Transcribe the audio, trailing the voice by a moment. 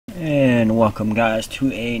And welcome guys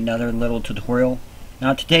to another little tutorial.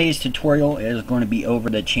 Now today's tutorial is going to be over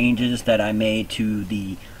the changes that I made to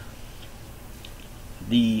the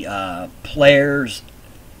players,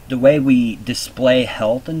 the way we display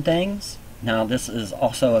health and things. Now this is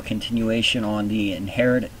also a continuation on the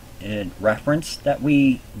inherited reference that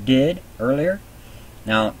we did earlier.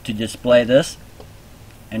 Now to display this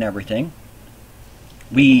and everything,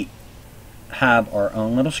 we have our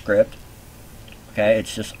own little script. Okay,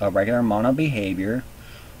 it's just a regular mono behavior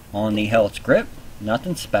on the health script.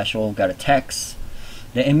 Nothing special. Got a text.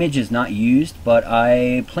 The image is not used, but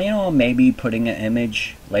I plan on maybe putting an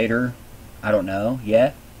image later. I don't know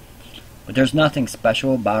yet. But there's nothing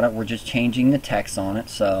special about it. We're just changing the text on it.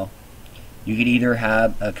 So you could either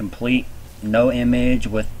have a complete no image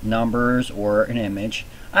with numbers or an image.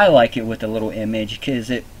 I like it with a little image because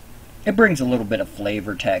it brings a little bit of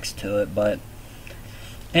flavor text to it, but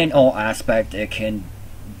in all aspect it can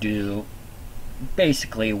do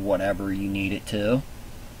basically whatever you need it to,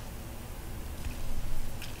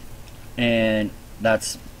 and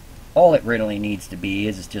that's all it really needs to be.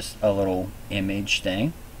 Is just a little image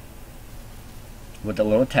thing with a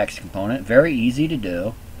little text component. Very easy to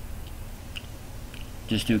do.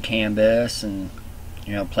 Just do canvas and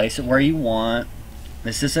place it where you want.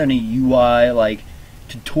 This isn't a UI like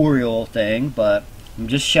tutorial thing, but I'm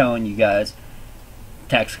just showing you guys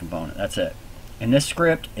text component. That's it. And this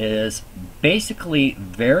script is basically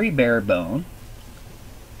very bare bone.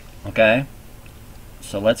 Okay,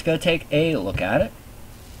 so let's go take a look at it,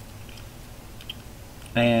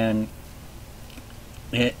 and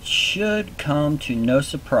it should come to no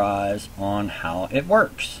surprise on how it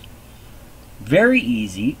works. Very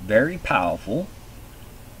easy, very powerful.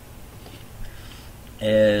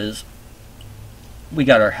 Is we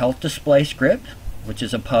got our health display script, which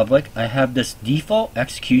is a public. I have this default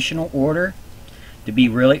executional order to be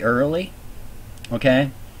really early.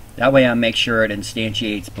 Okay, that way I make sure it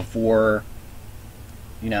instantiates before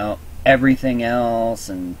everything else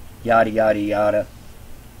and yada yada yada.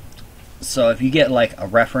 So if you get like a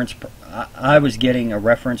reference, I was getting a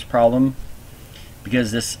reference problem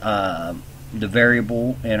because this the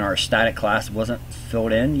variable in our static class wasn't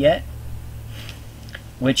filled in yet,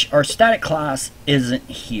 which our static class isn't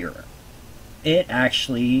here. It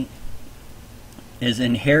actually is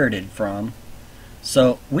inherited from.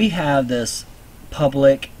 So we have this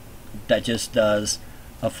public that just does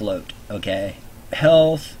a float. Okay,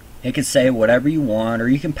 health, it can say whatever you want, or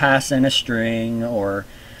you can pass in a string or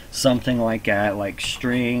something like that, like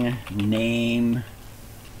string name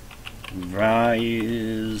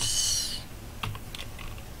values,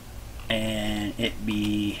 and it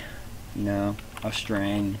be a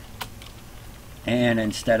string. And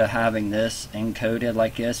instead of having this encoded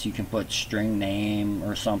like this, you can put string name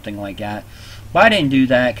or something like that. But I didn't do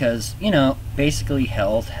that because, basically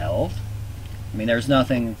health. I mean, there's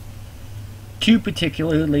nothing too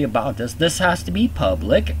particularly about this. This has to be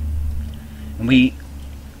public. And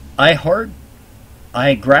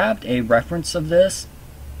I grabbed a reference of this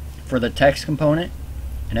for the text component,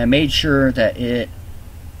 and I made sure that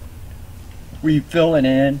we fill it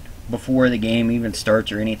in before the game even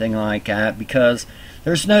starts or anything like that, because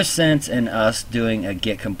there's no sense in us doing a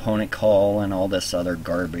get component call and all this other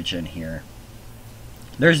garbage in here.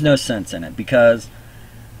 There's no sense in it because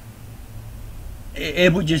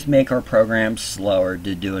it would just make our program slower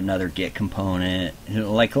to do another get component,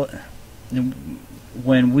 like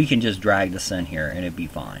when we can just drag this in here and it'd be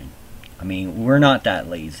fine. I mean, we're not that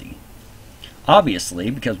lazy, obviously,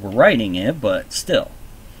 because we're writing it, but still.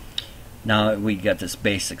 Now we got this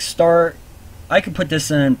basic start. I could put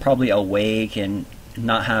this in probably awake and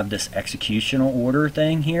not have this executional order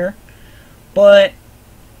thing here, but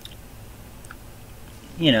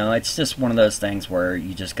it's just one of those things where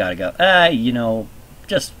you just gotta go,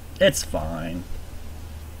 it's fine.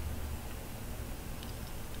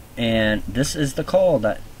 And this is the call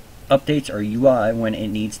that updates our UI when it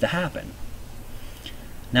needs to happen.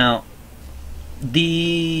 Now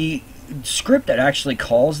the script that actually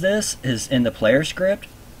calls this is in the player script,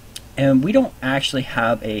 and we don't actually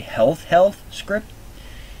have a health script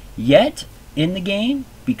yet in the game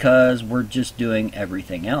because we're just doing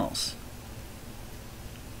everything else.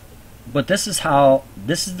 But this is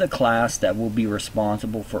the class that will be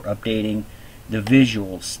responsible for updating the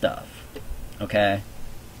visual stuff. Okay,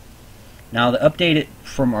 now the update it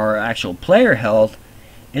from our actual player health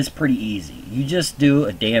is pretty easy. You just do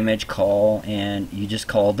a damage call and you just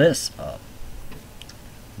call this up.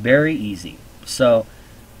 Very easy. So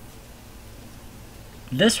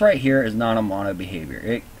this right here is not a mono behavior.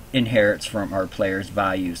 It inherits from our player's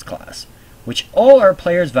values class. which all our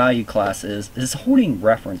player's value class is holding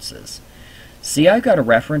references. See, I've got a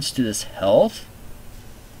reference to this health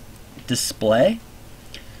display.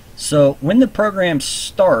 So when the program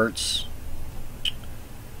starts,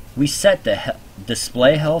 we set the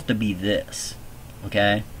display health to be this.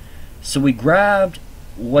 Okay, so we grabbed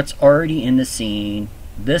what's already in the scene.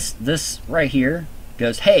 This right here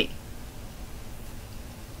goes, hey,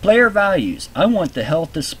 player values, I want the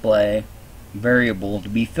health display variable to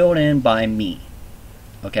be filled in by me.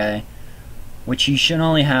 Okay, which you should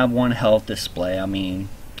only have one health display, I mean,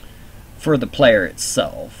 for the player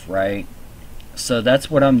itself, right? So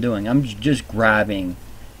that's what I'm doing. I'm just grabbing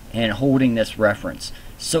and holding this reference.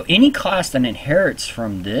 So any class that inherits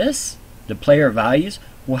from this, the player values,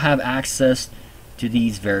 will have access to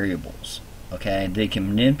these variables. Okay, they can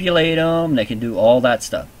manipulate them, they can do all that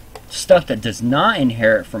stuff. Stuff that does not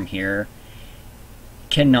inherit from here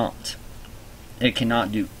cannot. It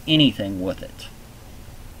cannot do anything with it.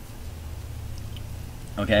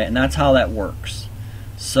 Okay, and that's how that works.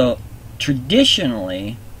 So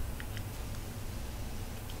traditionally,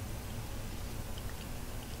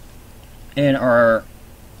 in our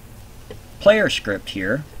player script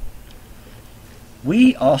here,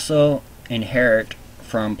 we also inherit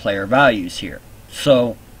from player values here.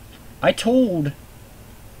 So I put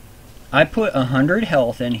 100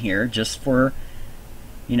 health in here just for,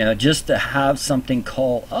 you know, just to have something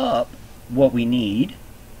call up what we need,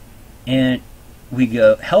 and we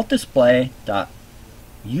go health display dot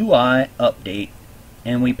UI update,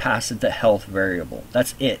 and we pass it the health variable.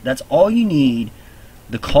 That's it. That's all you need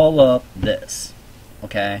to call up this.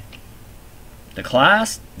 Okay, the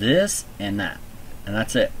class, this, and that, and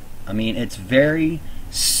that's it. I mean, it's very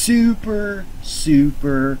super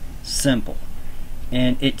simple,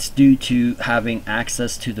 and it's due to having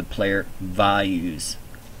access to the player values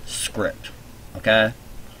script. Okay,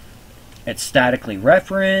 it's statically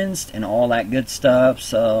referenced and all that good stuff,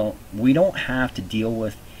 so we don't have to deal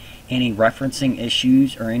with any referencing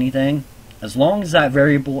issues or anything. As long as that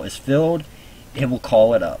variable is filled, it will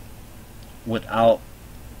call it up without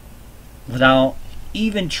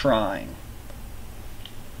even trying.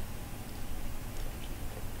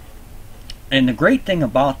 And the great thing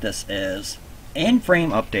about this is, in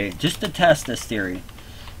frame update, just to test this theory,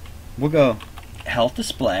 we'll go health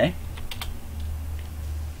display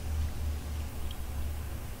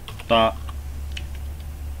dot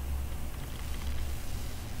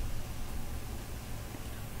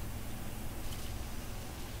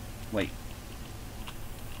wait,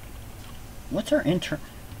 what's our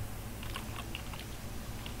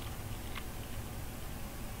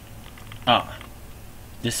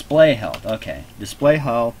display health. Okay, display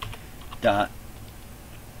health dot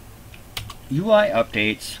UI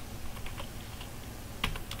updates,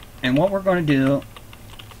 and what we're going to do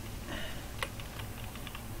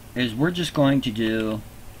is we're just going to do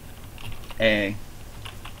a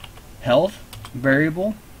health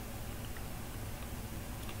variable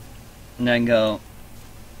and then go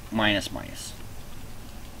minus minus.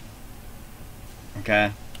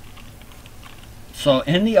 Okay, so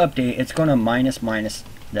in the update it's going to minus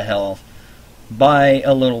the health by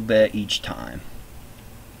a little bit each time.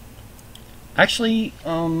 Actually,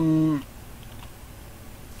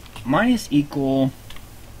 minus equal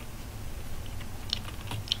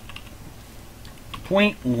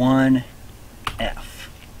 0.1 F.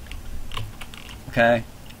 Okay,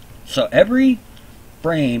 so every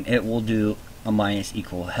frame it will do a minus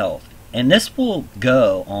equal health, and this will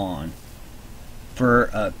go on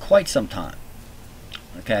for quite some time.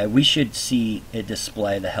 Okay, we should see it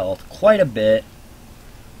display the health quite a bit,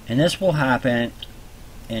 and this will happen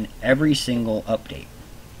in every single update.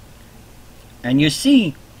 And you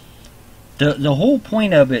see, the whole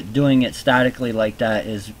point of it doing it statically like that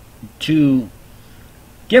is to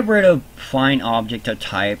get rid of find object of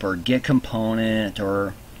type or get component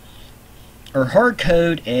or hard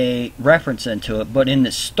code a reference into it, but in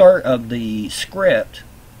the start of the script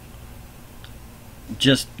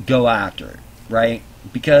just go after it, right?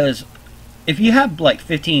 Because if you have like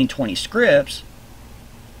 15-20 scripts,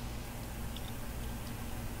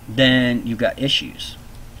 then you've got issues.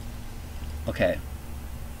 Okay,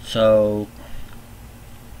 so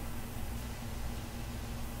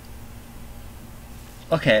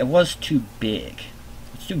okay, it was too big.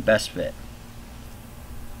 Let's do best fit.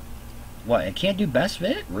 What, it can't do best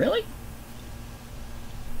fit? Really?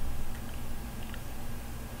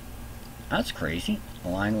 That's crazy.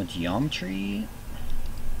 Align with geometry.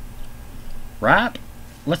 Wrap.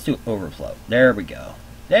 Let's do overflow. There we go.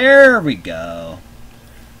 There we go.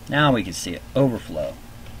 Now we can see it. Overflow.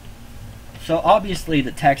 So obviously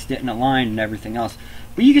the text didn't align and everything else.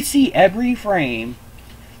 But you can see every frame,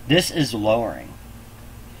 this is lowering.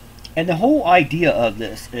 And the whole idea of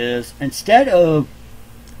this is, instead of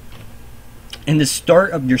in the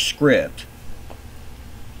start of your script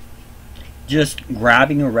just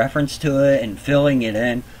grabbing a reference to it and filling it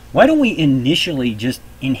in, why don't we initially just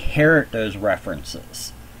inherit those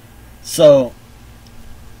references? So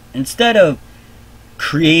instead of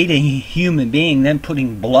creating a human being, then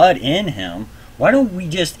putting blood in him, why don't we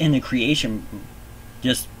just in the creation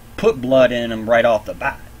just put blood in him right off the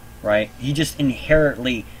bat, right? He just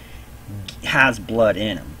inherently has blood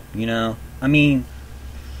in him, you know? I mean,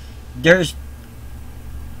 there's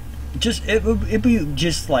just, it'd be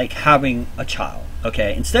just like having a child,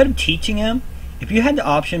 okay? Instead of teaching him, if you had the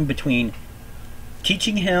option between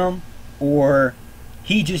teaching him or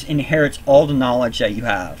he just inherits all the knowledge that you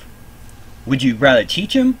have, would you rather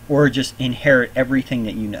teach him or just inherit everything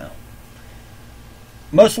that you know?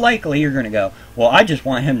 Most likely you're going to go, well, I just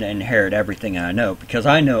want him to inherit everything I know because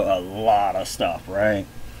I know a lot of stuff, right?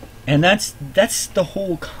 And that's the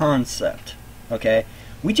whole concept, okay?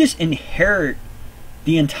 We just inherit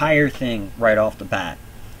the entire thing right off the bat.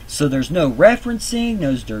 So there's no referencing,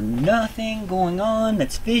 there's nothing going on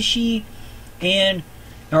that's fishy, and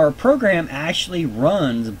our program actually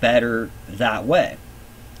runs better that way.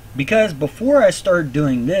 Because before I started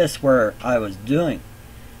doing this, where I was doing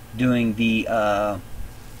the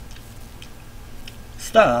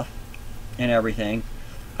stuff and everything,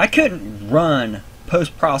 I couldn't run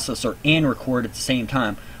post-processor and record at the same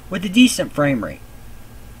time with a decent frame rate.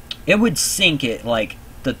 It would sync it like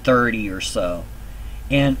the 30 or so.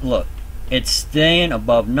 And look, it's staying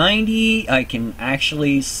above 90. I can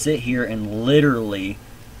actually sit here and literally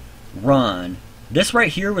run. This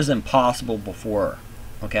right here was impossible before,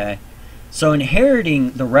 okay? So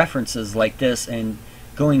inheriting the references like this and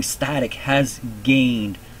going static has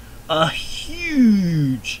gained a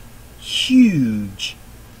huge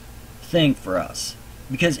thing for us.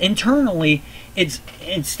 Because internally, it's,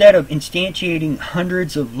 instead of instantiating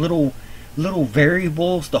hundreds of little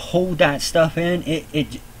variables to hold that stuff in,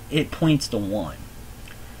 it points to one.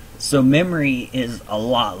 So memory is a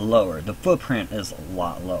lot lower. The footprint is a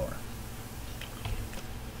lot lower.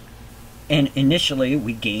 And initially,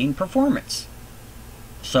 we gain performance.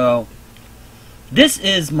 So this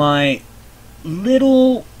is my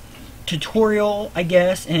little tutorial, I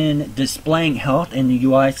guess, in displaying health in the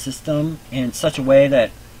UI system in such a way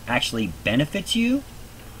that actually benefits you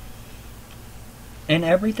and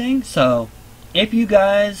everything. So if you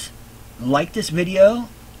guys like this video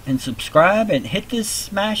and subscribe and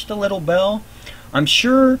smash the little bell, I'm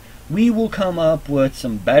sure we will come up with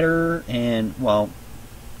some better, and well,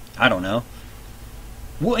 I don't know,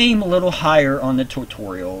 we'll aim a little higher on the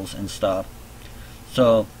tutorials and stuff.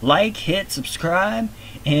 So like, hit subscribe,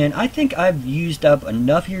 and I think I've used up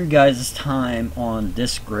enough of your guys' time on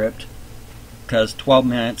this script, because 12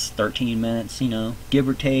 minutes, 13 minutes, you know, give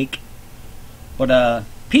or take. But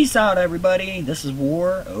peace out, everybody. This is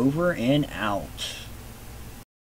War, over and out.